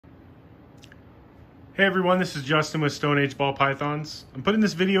Hey everyone, this is Justin with Stoneage Ball Pythons. I'm putting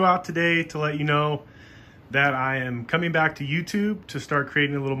this video out today to let you know that I am coming back to YouTube to start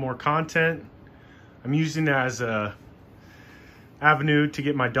creating a little more content. I'm using it as a avenue to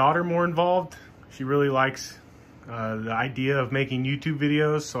get my daughter more involved. She really likes the idea of making YouTube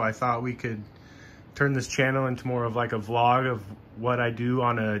videos, so I thought we could turn this channel into more of like a vlog of what I do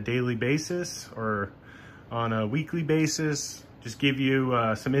on a daily basis or on a weekly basis. Just give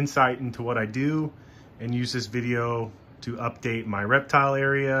you some insight into what I do and use this video to update my reptile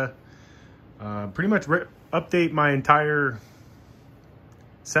area, pretty much update my entire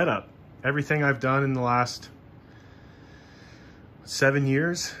setup. Everything I've done in the last 7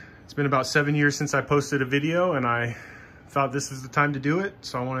 years. It's been about 7 years since I posted a video, and I thought this was the time to do it.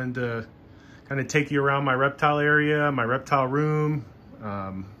 So I wanted to kind of take you around my reptile area, my reptile room,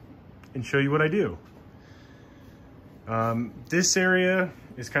 and show you what I do. This area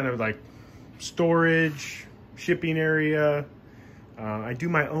is kind of like storage, shipping area. I do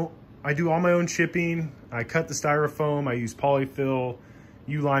all my own shipping. I cut the styrofoam. I use polyfill,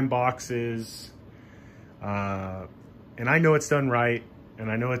 U-line boxes, and I know it's done right,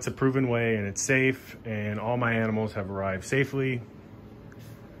 and I know it's a proven way, and it's safe, and all my animals have arrived safely.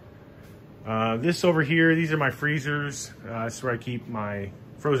 This over here, these are my freezers. This is where I keep my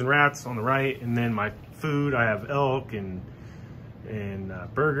frozen rats on the right, and then my food. I have elk and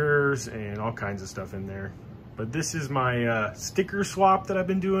burgers and all kinds of stuff in there. But this is my sticker swap that I've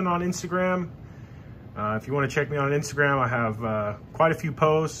been doing on Instagram. If you want to check me on Instagram, I have quite a few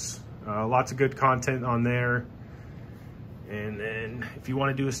posts, lots of good content on there. And then if you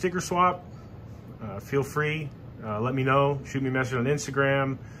want to do a sticker swap, feel free. Let me know. Shoot me a message on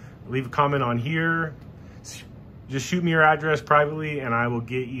Instagram. Leave a comment on here. Just shoot me your address privately and I will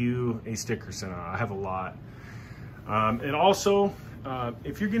get you a sticker sent out. I have a lot. And also,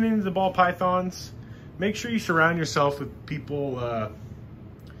 if you're getting into the ball pythons, make sure you surround yourself with people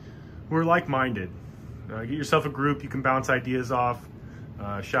who are like-minded. Get yourself a group you can bounce ideas off.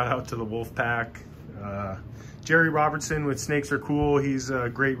 Shout out to the Wolf Pack. Jerry Robertson with Snakes Are Cool. He's a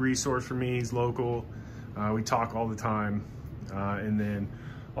great resource for me. He's local. We talk all the time. And then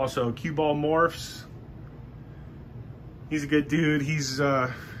also Q-Ball Morphs. He's a good dude. He's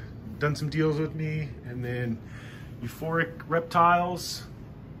done some deals with me. And then Euphoric Reptiles.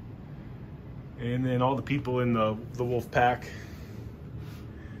 And then all the people in the Wolf Pack.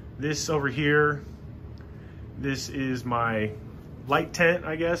 This over here, this is my light tent,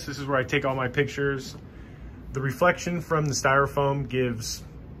 I guess. This is where I take all my pictures. The reflection from the styrofoam gives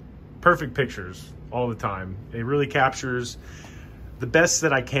perfect pictures all the time. It really captures the best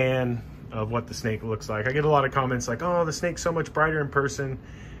that I can of what the snake looks like. I get a lot of comments like, oh, the snake's so much brighter in person.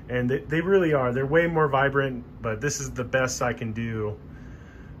 And they really are. They're way more vibrant, but this is the best I can do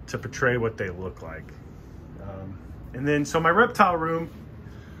to portray what they look like. And then, so my reptile room,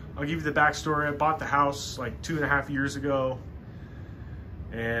 I'll give you the backstory. I bought the house like 2.5 years ago.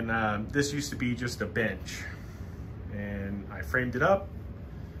 And this used to be just a bench. And I framed it up.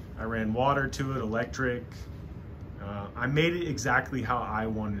 I ran water to it, electric. I made it exactly how I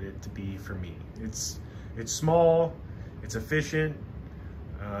wanted it to be for me. It's small, it's efficient.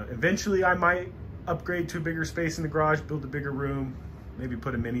 Eventually I might upgrade to a bigger space in the garage, build a bigger room, maybe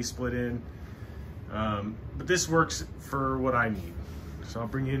put a mini split in. But this works for what I need. So I'll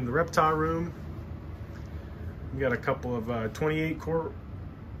bring you into the reptile room. We got a couple of 28 quart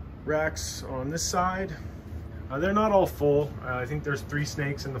racks on this side. They're not all full. I think there's 3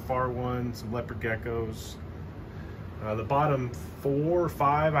 snakes in the far one, some leopard geckos. The bottom 4 or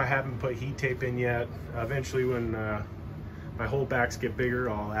 5, I haven't put heat tape in yet. Eventually when my holdbacks get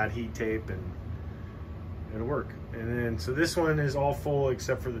bigger, I'll add heat tape and it'll work. And then, so this one is all full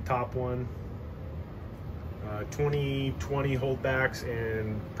except for the top one. 20 holdbacks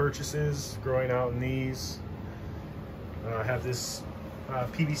and purchases growing out in these. I have this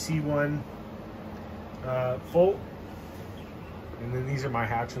PVC one full. And then these are my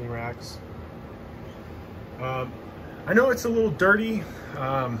hatchling racks. I know it's a little dirty.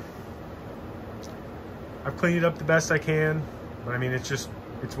 I've cleaned it up the best I can. I mean, it's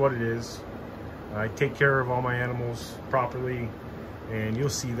what it is. I take care of all my animals properly, and you'll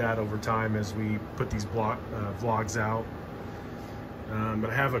see that over time as we put these vlogs out.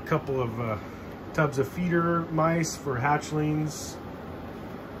 But I have a couple of tubs of feeder mice for hatchlings.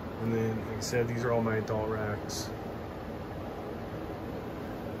 And then, like I said, these are all my adult racks.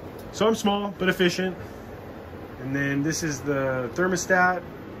 So I'm small, but efficient. And then this is the thermostat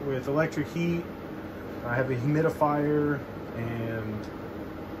with electric heat. I have a humidifier and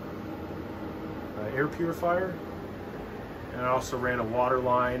air purifier. And I also ran a water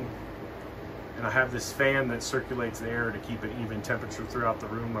line And I have this fan that circulates the air to keep an even temperature throughout the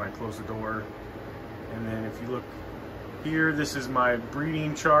room when I close the door. And then if you look here, this is my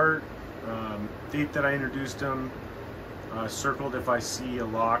breeding chart. Date that I introduced them, circled if I see a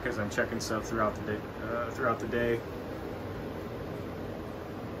lock as I'm checking stuff throughout the day.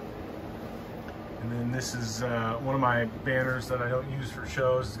 And then this is one of my banners that I don't use for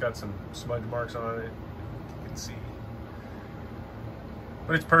shows. It's got some smudge marks on it, you can see.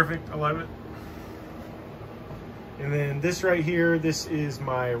 But it's perfect, I love it. And then this right here, this is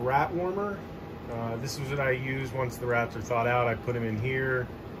my rat warmer. This is what I use once the rats are thawed out. I put them in here,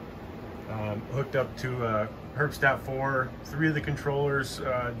 hooked up to Herbstat 4. 3 of the controllers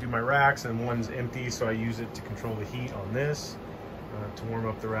do my racks and one's empty, so I use it to control the heat on this to warm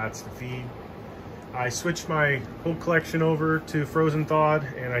up the rats to feed. I switched my whole collection over to frozen thawed,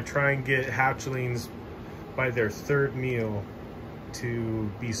 and I try and get hatchlings by their 3rd meal to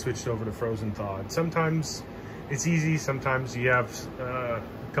be switched over to frozen thawed. Sometimes it's easy, sometimes you have a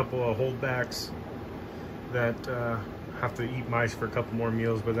couple of holdbacks that have to eat mice for a couple more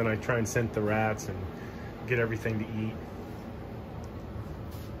meals, but then I try and scent the rats and get everything to eat.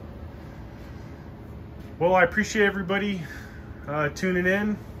 Well, I appreciate everybody tuning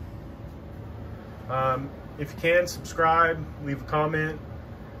in. If you can, subscribe, leave a comment.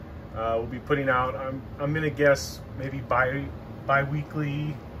 We'll be putting out, I'm gonna guess, maybe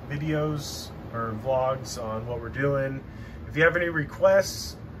bi-weekly videos or vlogs on what we're doing. If you have any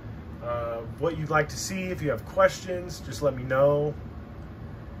requests, what you'd like to see, if you have questions, just let me know.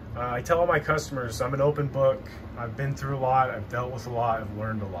 I tell all my customers I'm an open book. I've been through a lot, I've dealt with a lot, I've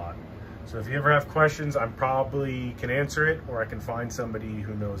learned a lot. So if you ever have questions, I probably can answer it, or I can find somebody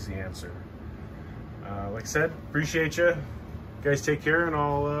who knows the answer. Like I said, appreciate you. You guys take care, and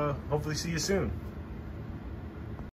I'll hopefully see you soon.